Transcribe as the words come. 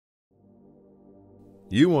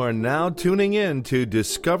You are now tuning in to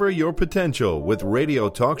Discover Your Potential with radio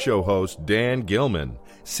talk show host Dan Gilman,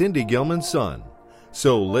 Cindy Gilman's son.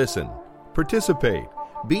 So listen, participate,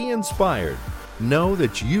 be inspired, know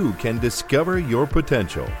that you can discover your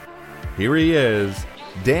potential. Here he is,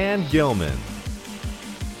 Dan Gilman.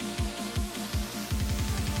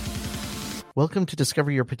 Welcome to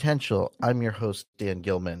Discover Your Potential. I'm your host, Dan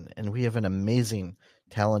Gilman, and we have an amazing,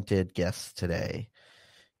 talented guest today,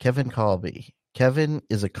 Kevin Colby. Kevin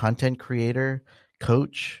is a content creator,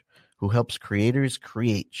 coach who helps creators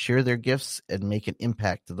create, share their gifts, and make an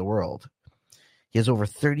impact to the world. He has over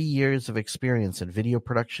 30 years of experience in video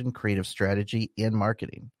production, creative strategy, and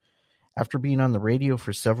marketing. After being on the radio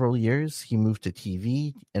for several years, he moved to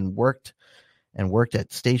TV and worked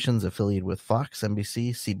at stations affiliated with Fox,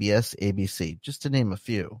 NBC, CBS, ABC, just to name a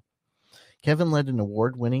few. Kevin led an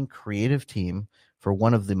award-winning creative team for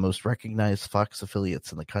one of the most recognized Fox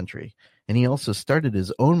affiliates in the country. And he also started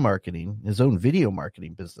his own video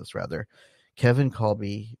marketing business, Kevin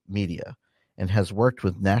Colby Media, and has worked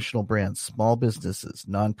with national brands, small businesses,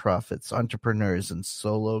 nonprofits, entrepreneurs, and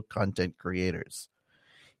solo content creators.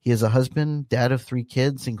 He is a husband, dad of 3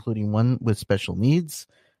 kids, including one with special needs,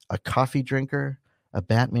 a coffee drinker, a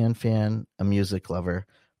Batman fan, a music lover.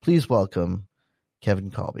 Please welcome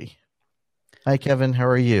Kevin Colby. Hi, Kevin. How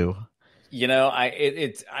are you? I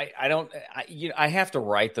have to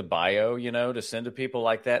write the bio, to send to people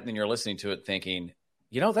like that. And then you're listening to it thinking,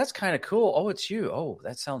 that's kind of cool. Oh, it's you. Oh,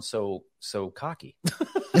 that sounds so cocky.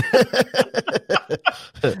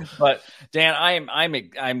 But Dan,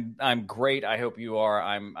 I'm great. I hope you are.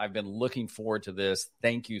 I've been looking forward to this.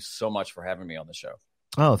 Thank you so much for having me on the show.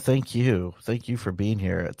 Oh, thank you. Thank you for being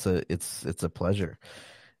here. It's a pleasure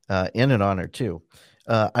and an honor too.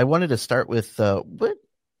 I wanted to start with what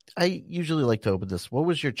I usually like to open this. What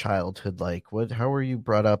was your childhood like? How were you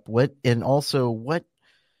brought up? And also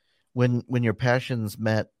when your passions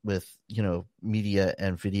met with, media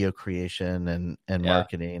and video creation and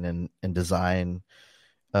marketing and design,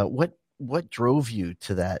 what drove you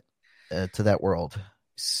to that world?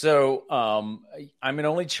 So I'm an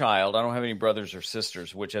only child. I don't have any brothers or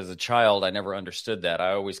sisters, which as a child, I never understood that.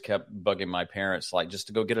 I always kept bugging my parents, just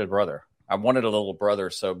to go get a brother. I wanted a little brother.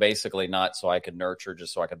 So basically not so I could nurture,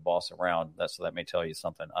 just so I could boss around. That may tell you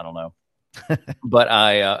something. I don't know. But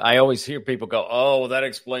I always hear people go, oh, that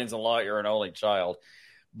explains a lot. You're an only child.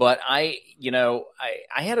 But I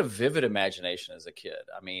had a vivid imagination as a kid.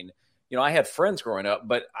 I mean, I had friends growing up,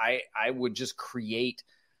 but I would just create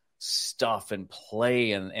stuff and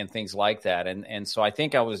play and things like that. And so I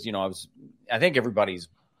think I think everybody's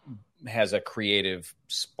has a creative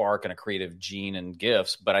spark and a creative gene and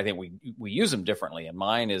gifts, but I think we use them differently. And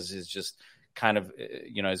mine is just kind of,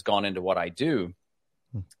 has gone into what I do.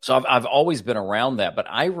 So I've always been around that, but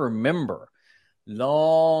I remember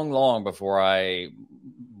long before I,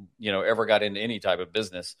 ever got into any type of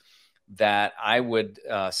business that I would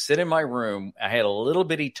sit in my room. I had a little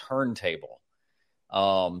bitty turntable.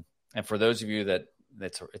 And for those of you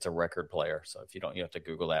it's a record player. So if you don't, you have to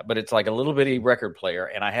Google that, but it's like a little bitty record player.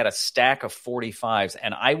 And I had a stack of 45s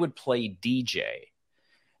and I would play DJ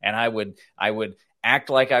and I would act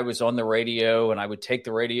like I was on the radio and I would take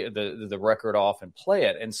the record off and play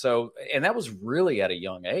it. And that was really at a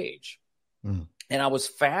young age. Mm. And I was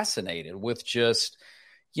fascinated with just,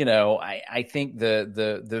 I think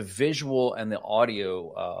the visual and the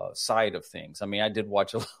audio side of things. I mean, I did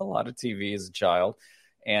watch a lot of TV as a child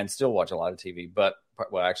and still watch a lot of TV, but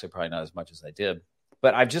actually probably not as much as I did.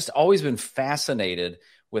 But I've just always been fascinated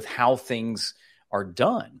with how things are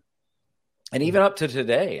done. And even up to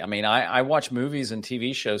today, I mean, I watch movies and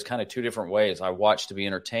TV shows kind of 2 different ways. I watch to be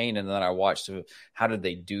entertained, and then I watch to how did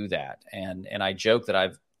they do that? And I joke that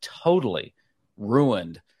I've totally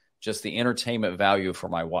ruined just the entertainment value for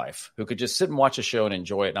my wife, who could just sit and watch a show and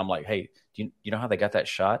enjoy it. And I'm like, hey, do you know how they got that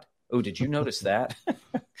shot? Oh, did you notice that?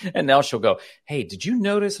 And now she'll go, hey, did you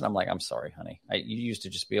notice? And I'm like, I'm sorry, honey. You used to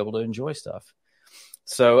just be able to enjoy stuff.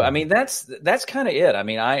 So, I mean, that's kind of it. I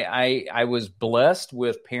mean, I was blessed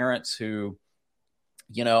with parents who,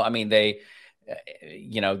 they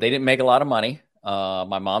didn't make a lot of money.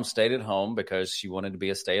 My mom stayed at home because she wanted to be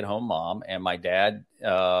a stay-at-home mom. And my dad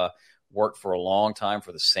worked for a long time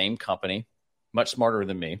for the same company, much smarter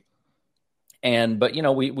than me. But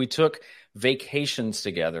we took vacations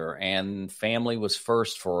together, and family was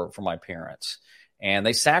first for my parents, and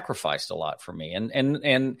they sacrificed a lot for me.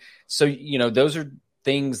 And so, those are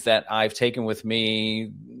things that I've taken with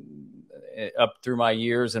me up through my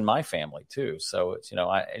years and my family too. So it's,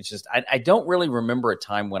 I don't really remember a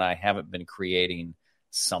time when I haven't been creating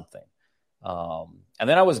something. And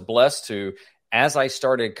then I was blessed to, as I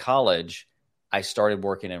started college, I started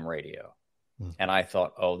working in radio. And I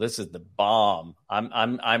thought, oh, this is the bomb.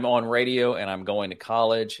 I'm on radio and I'm going to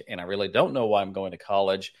college, and I really don't know why I'm going to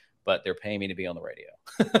college, but they're paying me to be on the radio.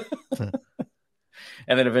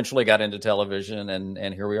 And then eventually got into television,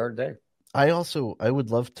 and here we are today. I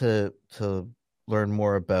would love to learn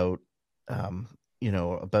more about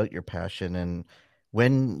about your passion and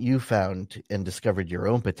when you found and discovered your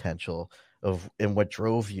own potential and what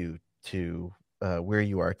drove you to where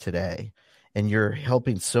you are today. And you're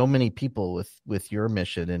helping so many people with your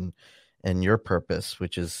mission and your purpose,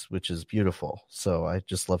 which is beautiful. So I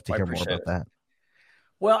just love to hear more about that.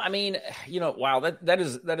 Well, I mean, wow, that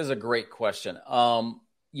is a great question.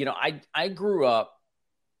 I grew up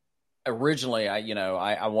originally.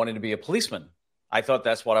 I wanted to be a policeman. I thought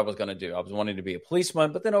that's what I was going to do. I was wanting to be a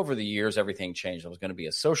policeman, but then over the years, everything changed. I was going to be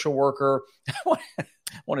a social worker. I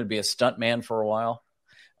wanted to be a stuntman for a while.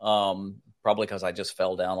 Probably because I just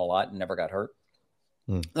fell down a lot and never got hurt.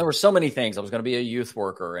 There were so many things. I was going to be a youth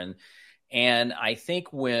worker. And I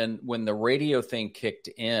think when the radio thing kicked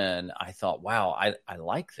in, I thought, wow, I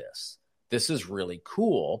like this. This is really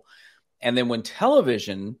cool. And then when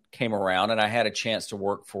television came around and I had a chance to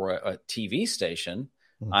work for a TV station,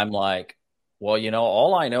 I'm like, well,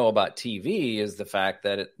 all I know about TV is the fact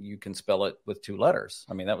that you can spell it with 2 letters.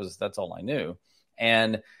 I mean, that's all I knew.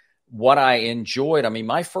 And what I enjoyed, I mean,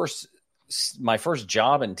 my first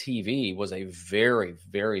job in TV was a very,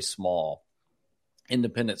 very small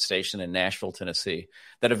independent station in Nashville, Tennessee,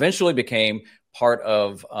 that eventually became part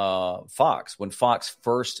of Fox when Fox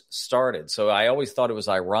first started. So I always thought it was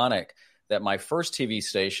ironic that my first TV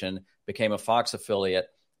station became a Fox affiliate.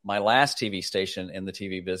 My last TV station in the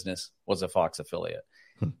TV business was a Fox affiliate.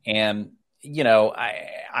 And,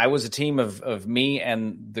 I was a team of me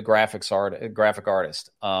and the graphic artist.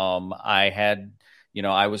 I had,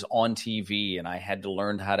 I was on TV and I had to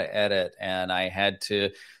learn how to edit, and I had to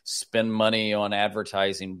spend money on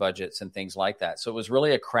advertising budgets and things like that. So it was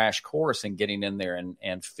really a crash course in getting in there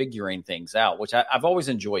and figuring things out, which I've always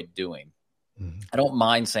enjoyed doing. I don't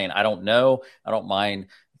mind saying I don't know. I don't mind.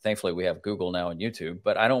 Thankfully, we have Google now and YouTube,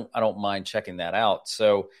 but I don't mind checking that out.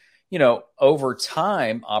 So, over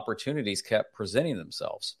time, opportunities kept presenting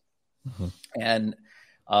themselves, and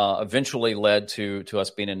eventually led to us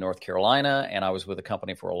being in North Carolina. And I was with a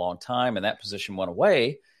company for a long time, and that position went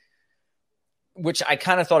away, which I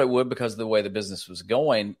kind of thought it would because of the way the business was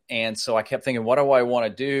going. And so I kept thinking, what do I want to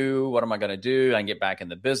do? What am I going to do? I can get back in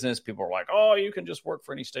the business. People were like, oh, you can just work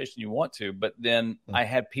for any station you want to. But then I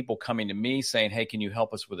had people coming to me saying, hey, can you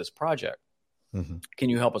help us with this project? Can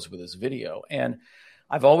you help us with this video? And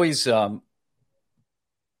I've always had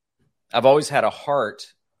a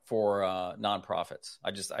heart for nonprofits.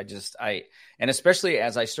 And especially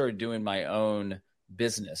as I started doing my own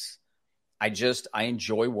business, I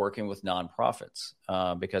enjoy working with nonprofits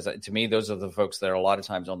because to me, those are the folks that are a lot of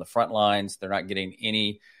times on the front lines. They're not getting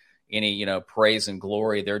any praise and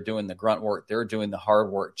glory. They're doing the grunt work. They're doing the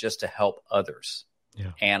hard work just to help others.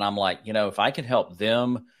 Yeah. And I'm like, if I can help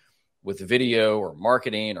them with video or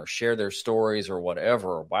marketing or share their stories or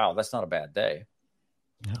whatever, wow, that's not a bad day.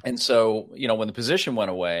 Yeah. And so, when the position went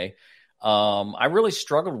away, I really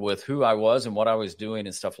struggled with who I was and what I was doing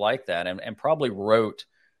and stuff like that. And probably wrote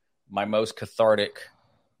my most cathartic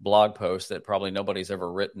blog post that probably nobody's ever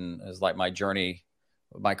written is like my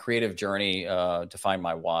creative journey to find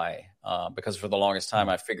my why. Because for the longest time,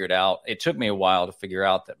 I figured out, it took me a while to figure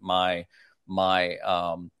out that my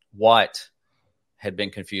what had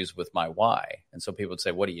been confused with my why. And so people would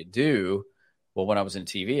say, what do you do? Well, when I was in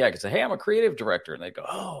TV, I could say, hey, I'm a creative director. And they'd go,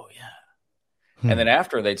 oh, yeah. And then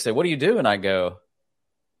after they'd say, what do you do? And I go,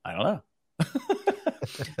 I don't know.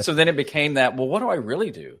 So then it became that, well, what do I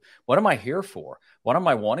really do? What am I here for? What am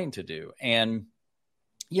I wanting to do? And,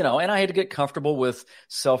 and I had to get comfortable with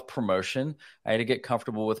self-promotion. I had to get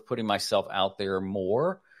comfortable with putting myself out there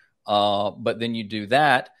more. But then you do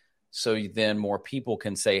that, so then more people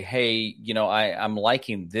can say, hey, I'm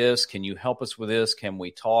liking this. Can you help us with this? Can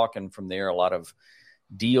we talk? And from there, a lot of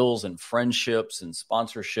deals and friendships and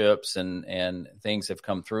sponsorships and things have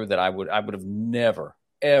come through that I would have never,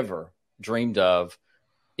 ever dreamed of,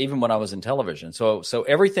 even when I was in television. So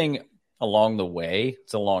everything along the way,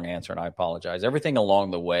 it's a long answer and I apologize. Everything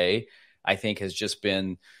along the way, I think has just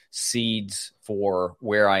been seeds for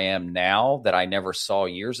where I am now that I never saw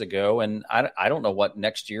years ago. And I don't know what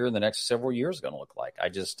next year and the next several years is going to look like.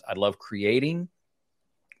 I love creating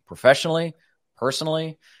professionally,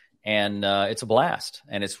 personally, and it's a blast.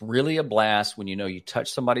 And it's really a blast when you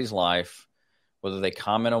touch somebody's life, whether they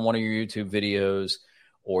comment on one of your YouTube videos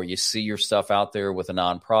or you see your stuff out there with a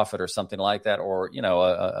nonprofit or something like that, or, you know,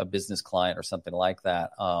 a business client or something like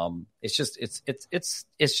that. It's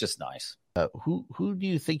just nice. Who do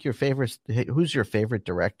you think who's your favorite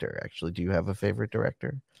director? Actually, do you have a favorite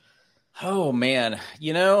director? Oh man,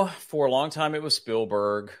 you know, for a long time it was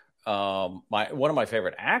Spielberg. One of my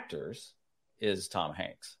favorite actors is Tom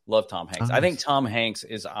Hanks. Love Tom Hanks. Oh, I think Tom Hanks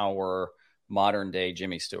is our modern day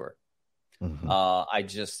Jimmy Stewart. Mm-hmm.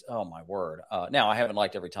 Oh my word. Now I haven't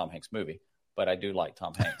liked every Tom Hanks movie, but I do like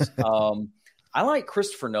Tom Hanks. I like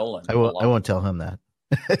Christopher Nolan. I won't tell him that.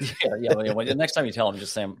 yeah. Well, the next time you tell him,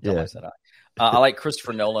 just say, tell him I said I like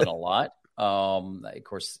Christopher Nolan a lot. Of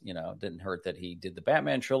course, you know, didn't hurt that he did the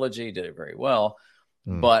Batman trilogy, did it very well.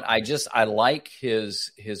 But I like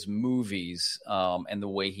his movies and the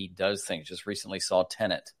way he does things. Just recently saw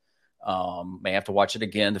Tenet. May have to watch it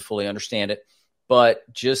again to fully understand it, but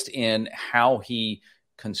just in how he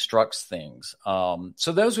constructs things.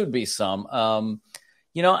 So those would be some.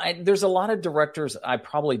 You know, there's a lot of directors I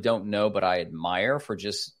probably don't know, but I admire for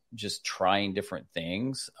just trying different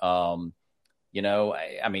things. You know,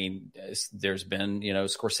 I mean, there's been, you know,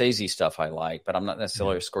 Scorsese stuff I like, but I'm not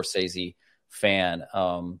necessarily a Scorsese fan.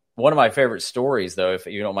 One of my favorite stories, though, if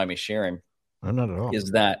you don't mind me sharing, not at all,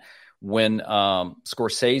 is that when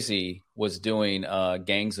Scorsese was doing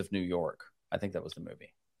Gangs of New York, I think that was the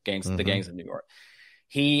movie, the Gangs of New York.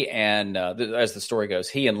 He and, as the story goes,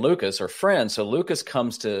 he and Lucas are friends. So Lucas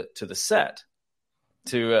comes to the set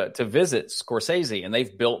to visit Scorsese, and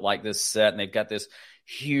they've built like this set, and they've got this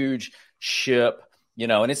huge ship, you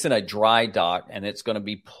know, and it's in a dry dock, and it's going to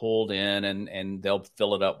be pulled in, and they'll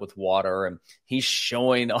fill it up with water. And he's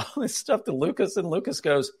showing all this stuff to Lucas, and Lucas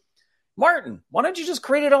goes, "Martin, why don't you just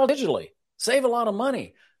create it all digitally? Save a lot of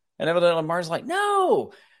money." And evidently Martin's like,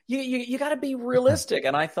 "No, you got to be realistic."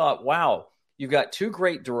 And I thought, wow, you've got two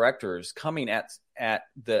great directors coming at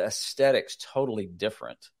the aesthetics totally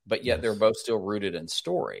different, but yet they're both still rooted in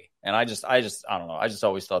story. And I don't know. I just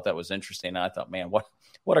always thought that was interesting. And I thought, man,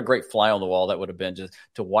 what a great fly on the wall that would have been, just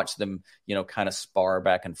to watch them, you know, kind of spar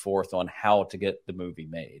back and forth on how to get the movie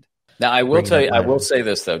made. Now, I will tell you, I will say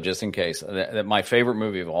this though, just in case, that my favorite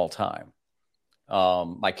movie of all time,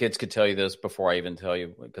 my kids could tell you this before I even tell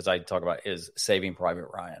you, because I talk about, is Saving Private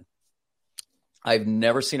Ryan. I've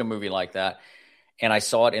never seen a movie like that. And I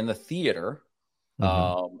saw it in the theater.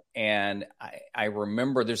 And I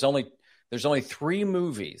remember there's only 3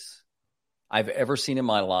 movies I've ever seen in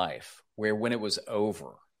my life where when it was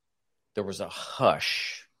over, there was a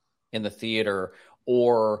hush in the theater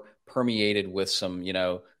or permeated with some, you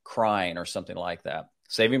know, crying or something like that.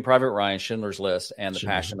 Saving Private Ryan, Schindler's List, and The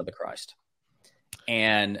Passion of the Christ.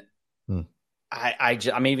 And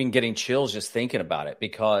I'm even getting chills just thinking about it,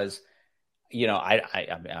 because, you know,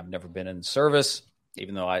 I've never been in service,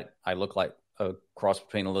 even though I look like a cross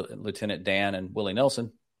between Lieutenant Dan and Willie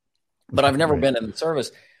Nelson, but I've never been in the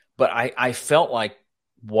service. But I felt like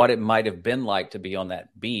what it might have been like to be on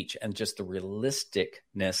that beach, and just the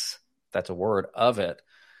realisticness, that's a word, of it.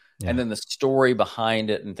 Yeah. And then the story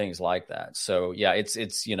behind it and things like that. So yeah,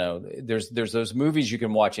 it's, you know, there's those movies you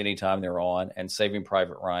can watch anytime they're on, and Saving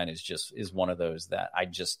Private Ryan is one of those that I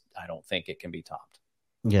don't think it can be topped.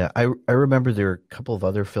 Yeah. I remember there are a couple of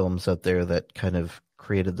other films out there that kind of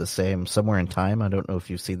created the same, Somewhere in Time. I don't know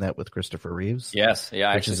if you've seen that with Christopher Reeves. Yes.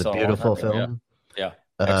 Yeah. Which is a beautiful film. Yeah.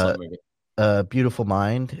 Excellent movie. Beautiful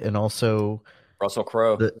Mind, and also Russell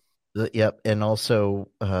Crowe. And also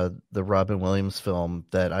the Robin Williams film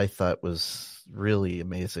that I thought was really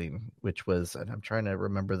amazing, which was, and I'm trying to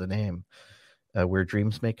remember the name, Where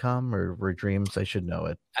Dreams May Come, or Where Dreams, I should know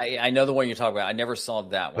it. I know the one you're talking about. I never saw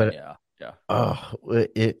that one. Yeah.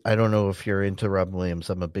 I don't know if you're into Robin Williams.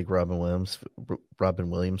 I'm a big Robin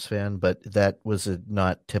Williams fan, but that was a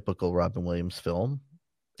not typical Robin Williams film.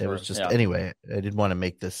 It was just, anyway, I didn't want to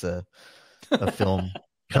make this a film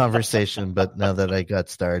conversation, but now that I got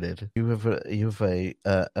started, you have a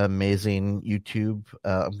amazing YouTube.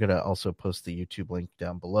 I'm going to also post the YouTube link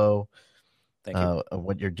down below. Thank you.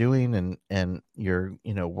 What you're doing, and you're,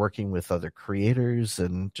 you know, working with other creators,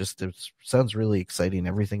 and just, it sounds really exciting,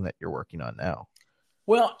 everything that you're working on now.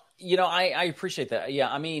 Well, you know, I appreciate that.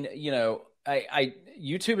 Yeah. I mean, you know,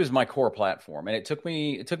 YouTube is my core platform, and it took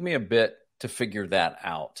me a bit to figure that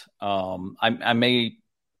out. I may,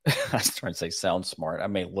 I was trying to say sound smart. I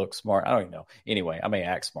may look smart. I don't even know. Anyway, I may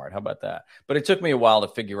act smart. How about that? But it took me a while to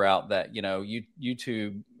figure out that, you know,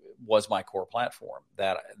 YouTube was my core platform,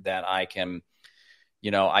 that I can, you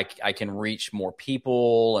know, I can reach more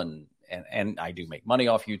people, and I do make money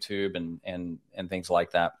off YouTube and things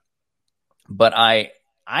like that. But I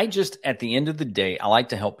just, at the end of the day, I like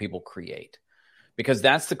to help people create, because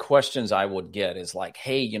that's the questions I would get is like,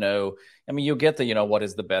 hey, you'll get the, what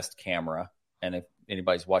is the best camera? And if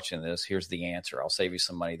anybody's watching this, here's the answer. I'll save you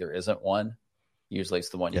some money. There isn't one. Usually it's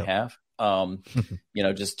the one you have.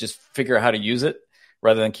 Just figure out how to use it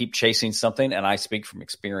rather than keep chasing something. And I speak from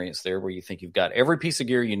experience there, where you think you've got every piece of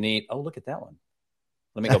gear you need. Oh, look at that one.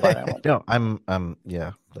 Let me go buy that one. No, I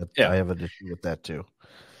have an issue with that too.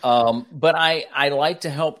 But I like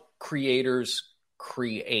to help creators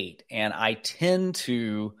create, and I tend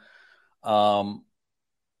to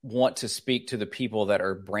want to speak to the people that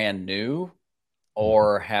are brand new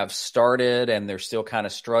or have started and they're still kind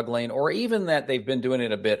of struggling, or even that they've been doing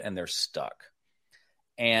it a bit and they're stuck.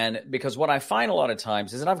 And because what I find a lot of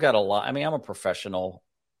times is that I've got I'm a professional.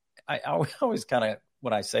 I always kind of,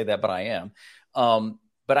 when I say that, but I am.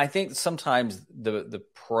 But I think sometimes the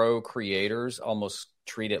pro creators almost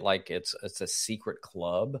treat it like it's a secret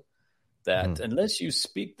club that unless you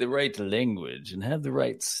speak the right language and have the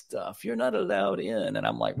right stuff, you're not allowed in. And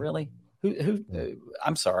I'm like, really? Who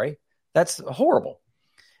I'm sorry. That's horrible.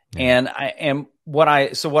 Yeah. And what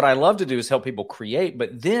I love to do is help people create,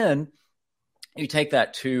 but then you take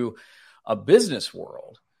that to a business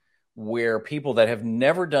world where people that have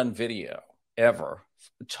never done video ever,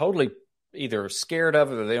 totally either scared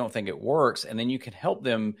of it or they don't think it works. And then you can help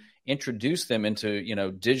them introduce them into,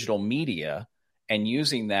 digital media and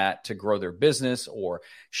using that to grow their business or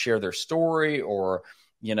share their story or,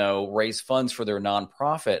 raise funds for their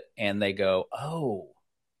nonprofit. And they go, oh,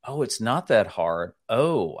 it's not that hard.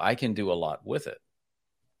 Oh, I can do a lot with it.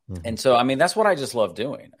 Mm-hmm. And so, that's what I just love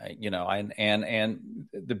doing, and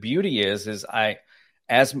the beauty is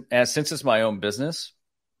since it's my own business,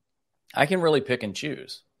 I can really pick and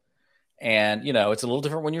choose. And, it's a little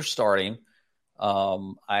different when you're starting.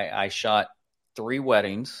 I shot 3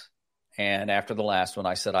 weddings. And after the last one,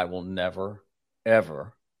 I said, I will never,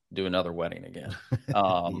 ever do another wedding again.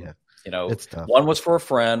 It's tough. One was for a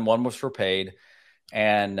friend, one was for paid.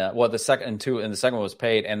 And the second one was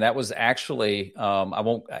paid. And that was actually, I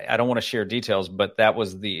don't want to share details, but that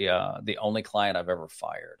was the only client I've ever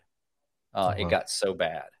fired. It got so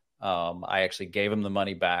bad. I actually gave him the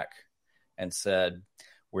money back and said,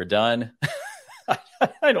 we're done.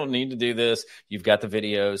 I don't need to do this. You've got the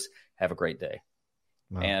videos. Have a great day.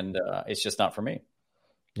 Wow. And it's just not for me.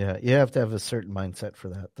 Yeah, you have to have a certain mindset for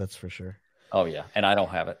that. That's for sure. Oh, yeah. And I don't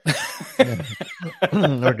have it.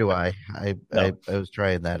 Nor do I. I was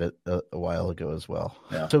trying that a while ago as well.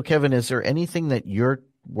 Yeah. So, Kevin, is there anything that you're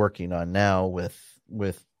working on now with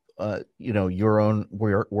your own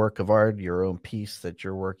work of art, your own piece that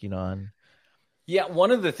you're working on? Yeah,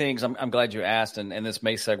 one of the things I'm glad you asked, and this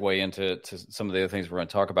may segue into some of the other things we're going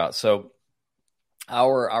to talk about. So,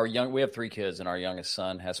 we have 3 kids, and our youngest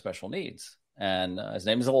son has special needs, and his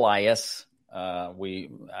name is Elias. I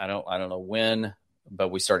don't know when, but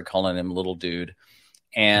we started calling him Little Dude.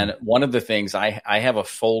 And one of the things I have a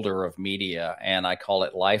folder of media, and I call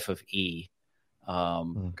it Life of E,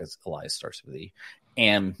 because Elias starts with E,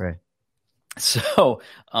 and right. So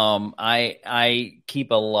I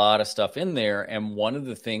keep a lot of stuff in there. And one of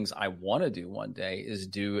the things I want to do one day is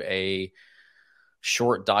do a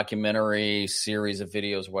short documentary series of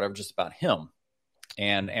videos, whatever, just about him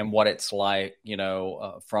and what it's like,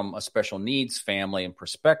 from a special needs family and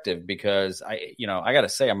perspective, because I got to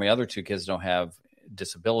say, my other 2 kids don't have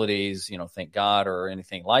disabilities, thank God, or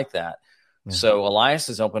anything like that. Mm-hmm. So Elias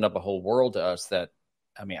has opened up a whole world to us that,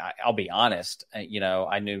 I'll be honest,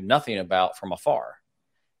 I knew nothing about from afar.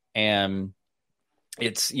 And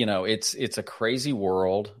it's a crazy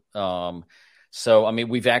world. So,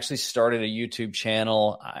 we've actually started a YouTube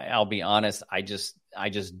channel. I'll be honest. I just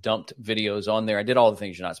dumped videos on there. I did all the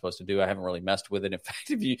things you're not supposed to do. I haven't really messed with it. In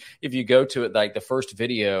fact, if you go to it, like the first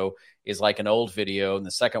video is like an old video and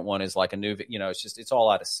the second one is like a new, it's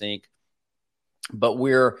all out of sync. But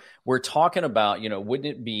we're talking about, wouldn't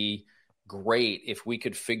it be great if we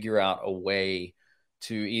could figure out a way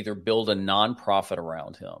to either build a nonprofit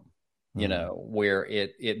around him, where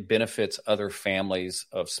it benefits other families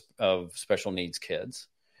of special needs kids.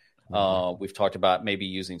 We've talked about maybe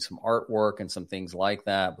using some artwork and some things like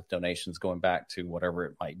that, with donations going back to whatever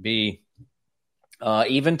it might be,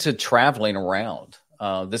 even to traveling around.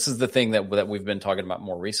 This is the thing that we've been talking about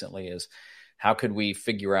more recently, is how could we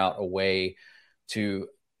figure out a way to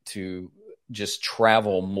just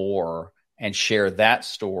travel more and share that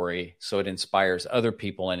story so it inspires other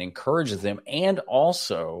people and encourages them, and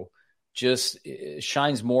also just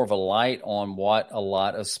shines more of a light on what a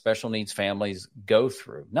lot of special needs families go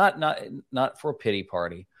through. Not for a pity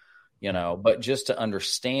party, but just to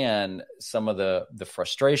understand some of the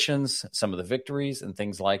frustrations, some of the victories and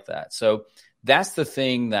things like that. So that's the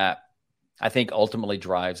thing that I think ultimately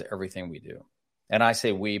drives everything we do. And I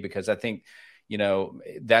say we because I think,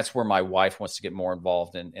 that's where my wife wants to get more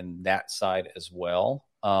involved in that side as well.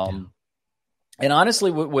 And honestly,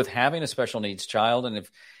 with having a special needs child, and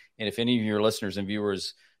if any of your listeners and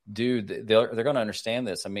viewers do, they're going to understand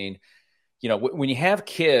this. I mean, when you have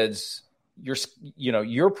kids,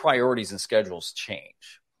 your priorities and schedules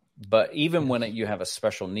change. But even when you have a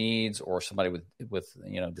special needs or somebody with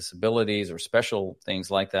disabilities or special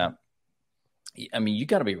things like that, I mean, you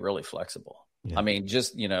got to be really flexible. Yeah. I mean,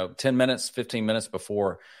 just 10 minutes, 15 minutes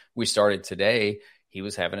before we started today, he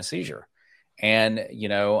was having a seizure, and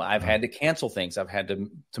I've had to cancel things. I've had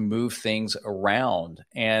to move things around,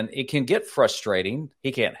 and it can get frustrating.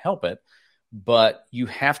 He can't help it, but you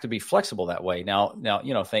have to be flexible that way. Now,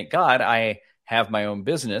 thank God I have my own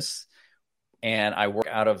business. And I work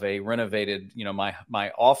out of a renovated,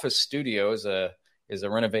 my office studio is a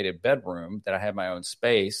renovated bedroom that I have my own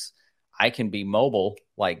space. I can be mobile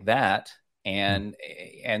like that. And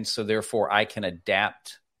so therefore I can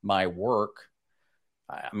adapt my work.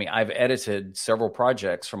 I mean, I've edited several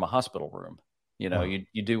projects from a hospital room. You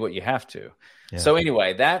do what you have to. Yeah. So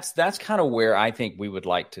anyway, that's kind of where I think we would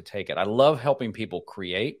like to take it. I love helping people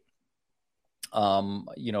create.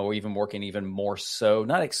 Even working even more so,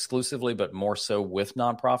 not exclusively, but more so with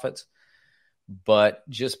nonprofits, but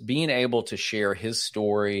just being able to share his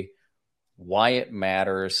story, why it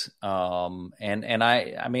matters. And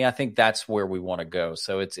I think that's where we want to go.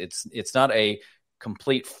 So it's not a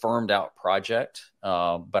complete firmed out project.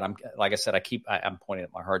 But like I said, I'm pointing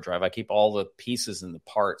at my hard drive. I keep all the pieces and the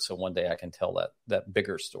parts. So one day I can tell that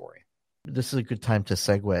bigger story. This is a good time to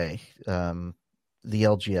segue. The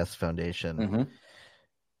LGS Foundation.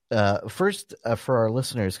 Mm-hmm. First, for our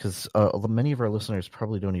listeners, because many of our listeners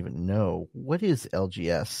probably don't even know, what is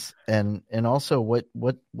LGS, and also what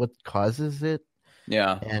causes it,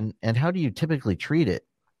 and how do you typically treat it?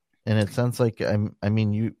 And it sounds like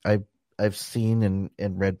I've seen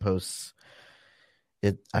and read posts.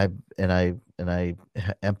 I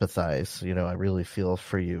empathize. I really feel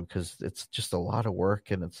for you because it's just a lot of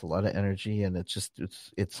work and it's a lot of energy, and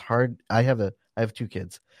it's hard. I have two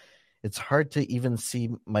kids. It's hard to even see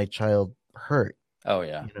my child hurt. Oh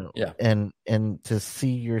yeah. Yeah. And to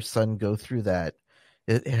see your son go through that,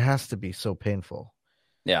 it has to be so painful.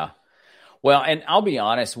 Yeah. Well, and I'll be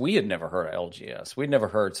honest, we had never heard of LGS. We'd never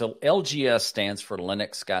heard. So LGS stands for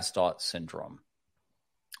Lennox-Gastaut syndrome,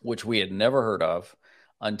 which we had never heard of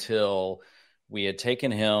until we had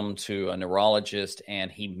taken him to a neurologist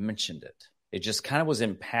and he mentioned it. It just kind of was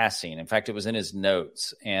in passing. In fact, it was in his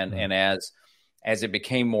notes. And as it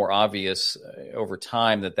became more obvious over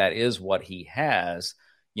time that is what he has,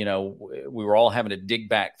 we were all having to dig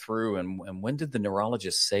back through and when did the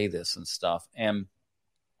neurologist say this and stuff? And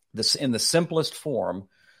this, in the simplest form,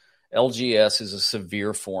 LGS is a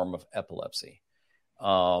severe form of epilepsy.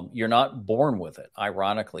 You're not born with it.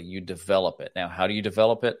 Ironically, you develop it. Now, how do you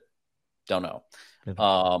develop it? Don't know.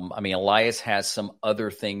 Elias has some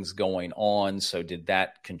other things going on. So did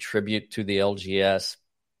that contribute to the LGS?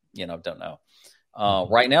 Don't know.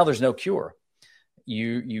 Right now, there's no cure.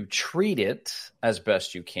 You treat it as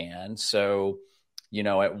best you can. So,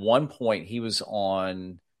 at one point he was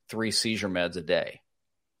on 3 seizure meds a day.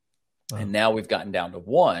 Wow. And now we've gotten down to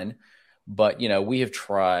 1. But, we have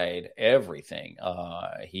tried everything.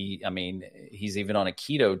 He's even on a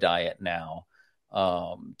keto diet now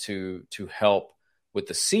to help with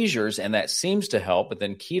the seizures, and that seems to help. But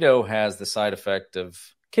then keto has the side effect of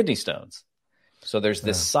kidney stones. So there's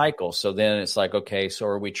this cycle. So then it's like, okay, so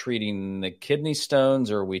are we treating the kidney stones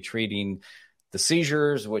or are we treating the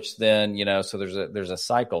seizures, which then, so there's a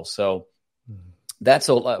cycle. So that's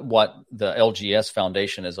what the LGS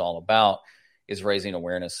Foundation is all about, is raising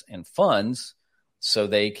awareness and funds so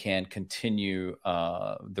they can continue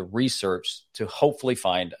the research to hopefully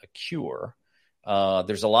find a cure.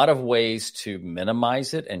 There's a lot of ways to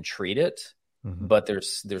minimize it and treat it, but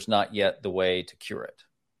there's not yet the way to cure it.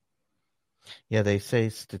 Yeah, they say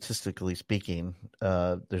statistically speaking,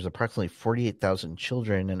 there's approximately 48,000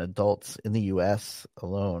 children and adults in the U.S.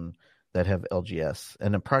 alone that have LGS,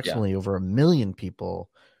 and approximately over 1 million people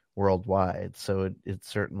worldwide. So it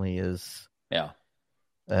certainly is. Yeah.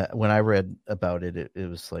 When I read about it, it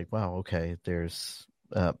was like, wow, okay, there's,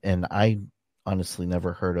 and I honestly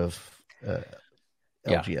never heard of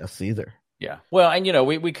LGS either. Yeah. Well, and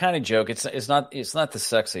we kind of joke it's not the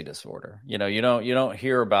sexy disorder. You don't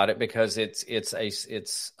hear about it because it's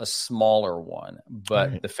a smaller one, but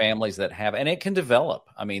right. The families that have, and it can develop.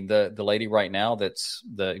 I mean, the lady right now that's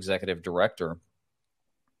the executive director,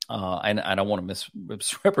 and I don't want to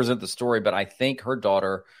misrepresent the story, but I think her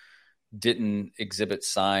daughter didn't exhibit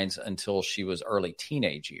signs until she was early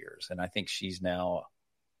teenage years. And I think she's now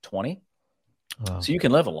 20. Wow. So you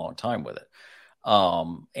can live a long time with it.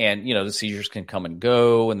 And, you know, the seizures can come and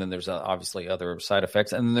go. And then there's obviously other side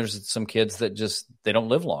effects. And then there's some kids that just, they don't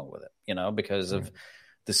live long with it, you know, because of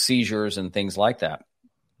the seizures and things like that.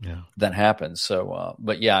 Yeah, that happens. So,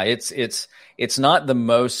 but yeah, it's not the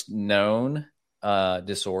most known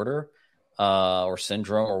disorder or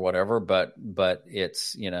syndrome or whatever, but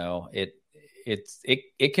it's, you know,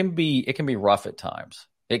 it can be rough at times.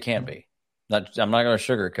 It can be. I'm not going to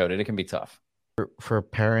sugarcoat it. It can be tough for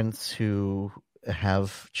parents who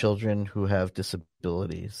have children who have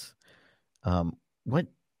disabilities. I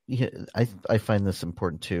find this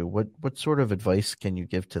important too. What sort of advice can you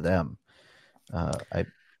give to them?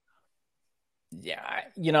 Yeah,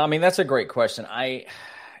 you know, I mean, that's a great question.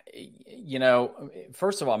 You know,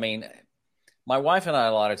 first of all, I mean, my wife and I,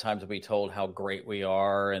 a lot of times will be told how great we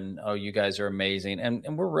are and, oh, you guys are amazing.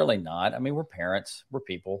 And we're really not. I mean, we're parents, we're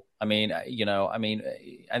people. I mean, you know, I mean,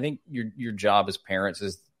 I think your job as parents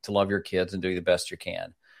is to love your kids and do the best you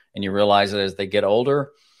can. And you realize that as they get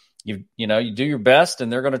older, you do your best and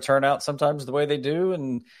they're going to turn out sometimes the way they do.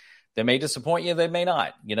 And they may disappoint you, they may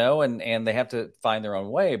not, you know, and they have to find their own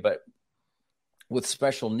way. But with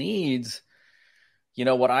special needs, you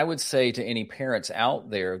know, what I would say to any parents out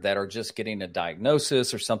there that are just getting a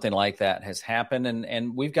diagnosis or something like that has happened.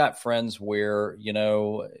 And we've got friends where, you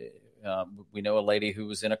know, we know a lady who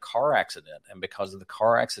was in a car accident, and because of the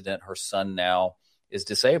car accident, her son now is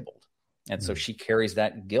disabled. And so she carries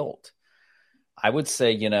that guilt. I would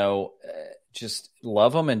say, you know, just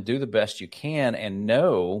love them and do the best you can, and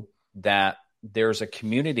know that there's a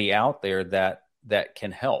community out there that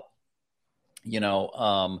can help. You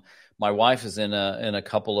know, my wife is in a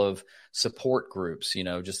couple of support groups, you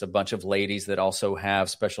know, just a bunch of ladies that also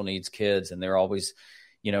have special needs kids, and they're always,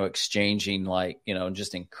 you know, exchanging, like, you know,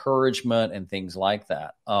 just encouragement and things like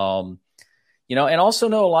that. You know, and also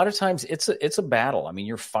know a lot of times it's a battle. I mean,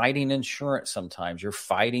 you're fighting insurance sometimes, you're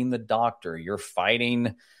fighting the doctor, you're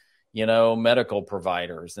fighting, you know, medical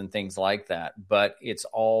providers and things like that, but it's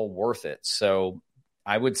all worth it. So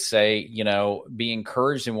I would say, you know, be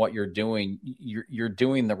encouraged in what you're doing. You're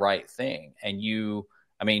doing the right thing. And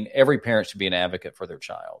I mean, every parent should be an advocate for their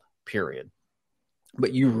child, period.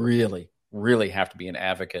 But you really, really have to be an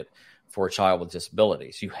advocate for a child with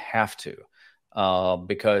disabilities. You have to,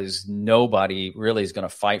 because nobody really is going to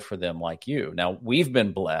fight for them like you. Now, we've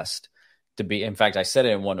been blessed to be, in fact, I said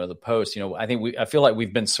it in one of the posts, you know, I feel like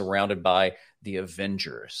we've been surrounded by the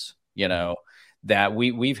Avengers, you know, that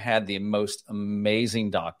we've had the most amazing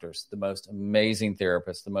doctors, the most amazing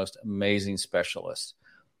therapists, the most amazing specialists,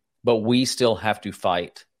 but we still have to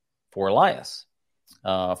fight for Elias,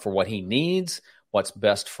 for what he needs, what's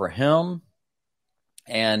best for him.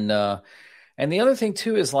 And the other thing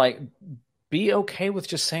too is, like, be okay with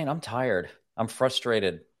just saying, I'm tired, I'm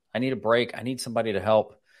frustrated, I need a break, I need somebody to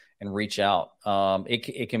help, and reach out.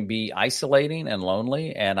 It can be isolating and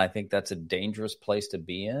lonely, and I think that's a dangerous place to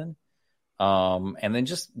be in. And then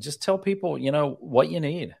just tell people, you know, what you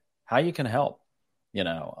need, how you can help. You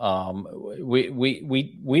know,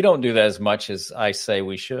 we don't do that as much as I say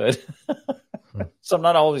we should. So I'm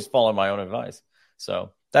not always following my own advice.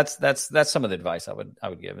 So that's some of the advice I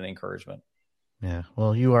would give, and encouragement. Yeah.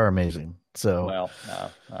 Well, you are amazing. So, well,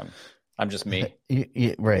 I'm just me.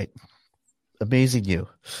 Right. Amazing you.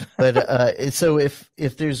 But so if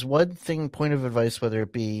there's one point of advice, whether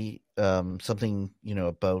it be something, you know,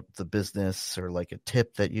 about the business, or like a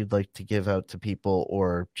tip that you'd like to give out to people,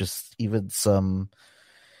 or just even some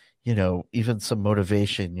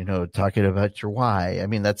motivation, you know, talking about your why. I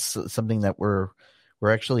mean, that's something that we're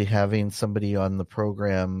actually having somebody on the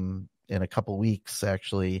program in a couple weeks.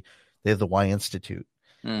 Actually, they have the Why Institute,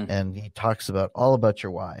 and he talks all about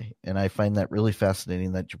your why. And I find that really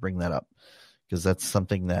fascinating that you bring that up, because that's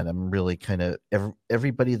something that I'm really kind of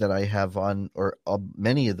everybody that I have on, or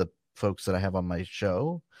many of the folks that I have on my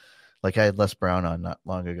show, like I had Les Brown on not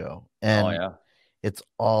long ago, and it's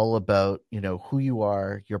all about, you know, who you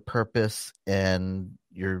are, your purpose, and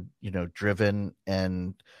you're, you know, driven.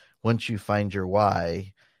 And once you find your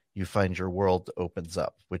why, you find your world opens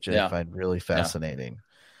up, which I find really fascinating. Yeah.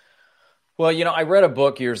 Well, you know, I read a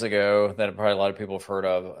book years ago that probably a lot of people have heard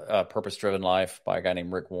of, Purpose Driven Life, by a guy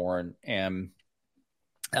named Rick Warren. And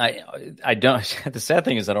I don't, the sad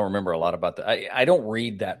thing is I don't remember a lot about that. I don't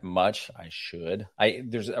read that much. I should. I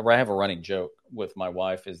have a running joke with my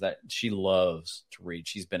wife, is that she loves to read.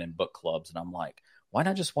 She's been in book clubs, and I'm like, why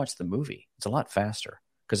not just watch the movie? It's a lot faster,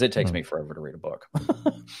 because it takes me forever to read a book.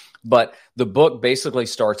 But the book basically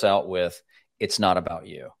starts out with, it's not about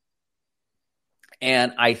you.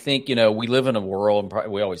 And I think, we live in a world,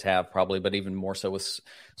 and we always have probably, but even more so with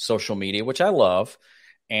social media, which I love,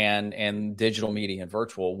 and digital media and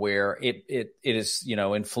virtual, where it is,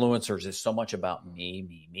 influencers is so much about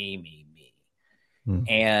me.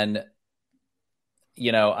 And,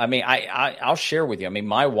 I'll share with you.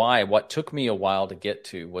 My why, what took me a while to get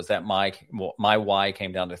to was that my why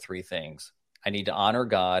came down to three things. I need to honor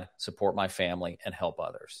God, support my family, and help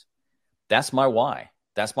others. That's my why.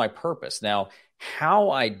 That's my purpose. Now,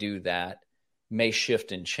 how I do that may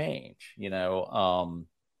shift and change.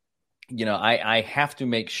 I have to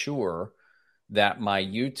make sure that my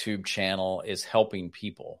YouTube channel is helping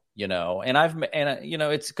people, and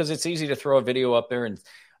it's because it's easy to throw a video up there and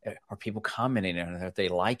are people commenting on it? Are they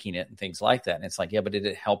liking it and things like that? And it's like, yeah, but did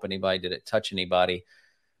it help anybody? Did it touch anybody?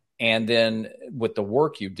 And then with the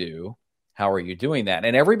work you do, how are you doing that?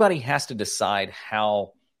 And everybody has to decide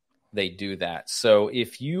how they do that. So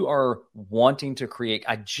if you are wanting to create,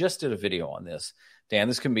 I just did a video on this, Dan,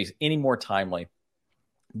 this couldn't be any more timely,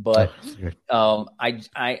 but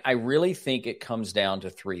I really think it comes down to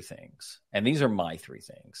three things. And these are my three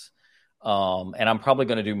things. And I'm probably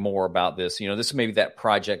going to do more about this. This is maybe that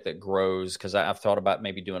project that grows, because I've thought about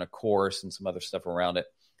maybe doing a course and some other stuff around it,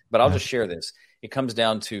 but I'll just share this. It comes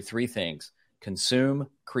down to three things: consume,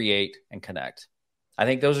 create, and connect. I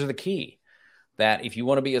think those are the key. That if you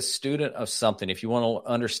want to be a student of something, if you want to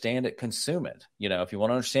understand it, consume it. If you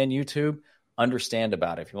want to understand YouTube, understand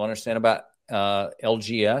about it. If you want to understand about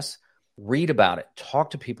LGS, read about it,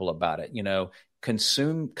 talk to people about it,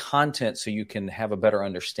 consume content so you can have a better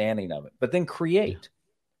understanding of it, but then create.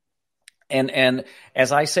 And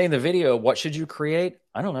as I say in the video, what should you create?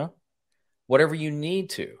 I don't know, whatever you need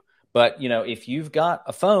to. But, if you've got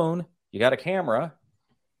a phone, you got a camera,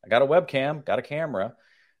 I got a webcam, got a camera.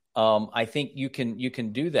 I think you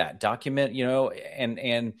can do that. Document,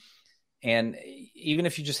 and even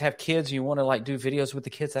if you just have kids and you want to do videos with the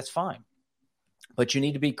kids, that's fine. But you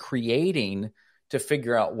need to be creating to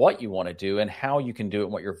figure out what you want to do and how you can do it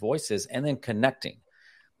and what your voice is, and then connecting.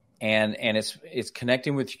 And it's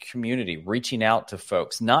connecting with your community, reaching out to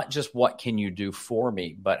folks, not just what can you do for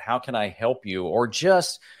me, but how can I help you? Or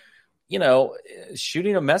just,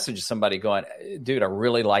 shooting a message to somebody going, dude, I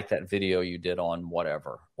really like that video you did on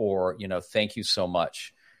whatever, or, thank you so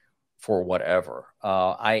much for whatever.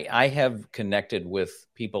 I have connected with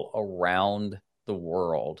people around the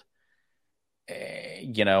world,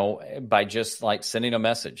 by just sending a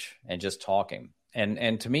message and just talking.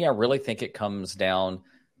 And to me, I really think it comes down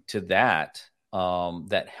to that,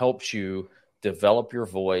 that helps you develop your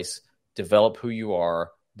voice, develop who you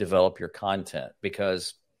are, develop your content.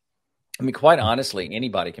 Because quite honestly,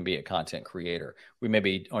 anybody can be a content creator. We may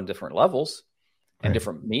be on different levels and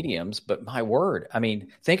different mediums, but my word,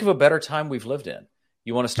 think of a better time we've lived in.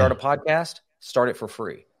 You want to start a podcast? Start it for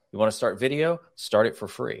free. You want to start video? Start it for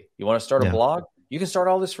free. You want to start a blog? You can start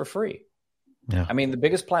all this for free. Yeah. The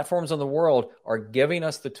biggest platforms in the world are giving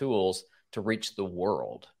us the tools to reach the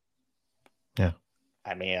world. Yeah.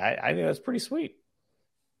 I think that's pretty sweet.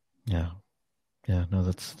 Yeah. Yeah. No,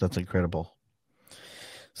 that's incredible.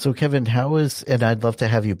 So Kevin, and I'd love to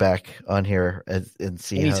have you back on here and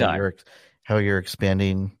see how you're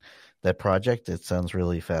expanding that project. It sounds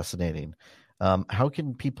really fascinating. How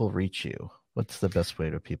can people reach you? What's the best way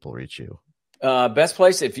to people reach you? Best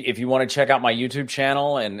place, if you want to check out my YouTube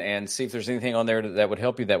channel and see if there's anything on there that would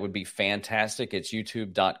help you, that would be fantastic. It's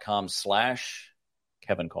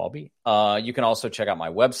youtube.com/Kevin Colby. You can also check out my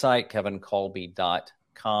website,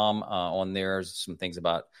 kevincolby.com. On there's some things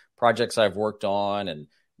about projects I've worked on and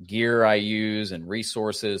gear I use and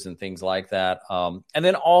resources and things like that. And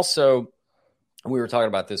then also, we were talking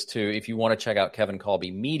about this too, if you want to check out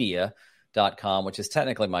kevincolbymedia.com, which is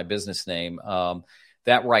technically my business name,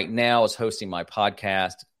 that right now is hosting my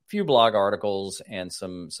podcast, a few blog articles, and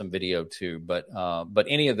some video too. But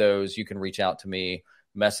any of those, you can reach out to me,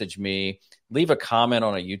 message me, leave a comment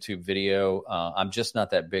on a YouTube video. I'm just not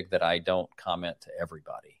that big that I don't comment to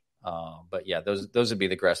everybody. But yeah, those would be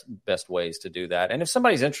the best ways to do that. And if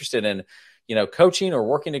somebody's interested in, coaching or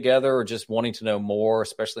working together or just wanting to know more,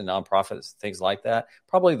 especially nonprofits, things like that,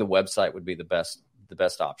 probably the website would be the best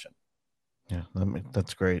option. Yeah,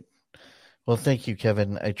 that's great. Well, thank you,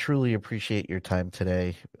 Kevin. I truly appreciate your time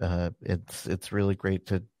today. It's really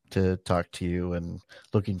great to talk to you, and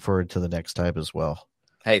looking forward to the next time as well.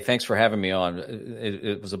 Hey, thanks for having me on.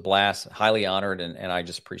 It was a blast, highly honored, and I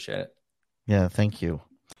just appreciate it. Yeah, thank you.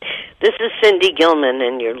 This is Cindy Gilman,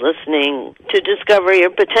 and you're listening to Discover Your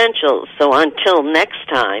Potential. So until next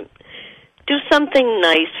time, do something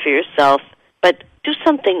nice for yourself, but do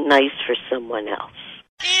something nice for someone else.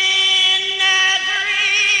 In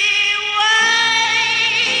every way.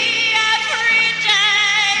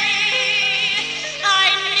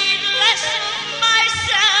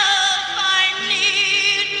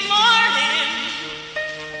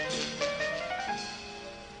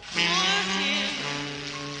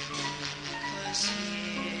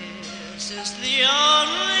 the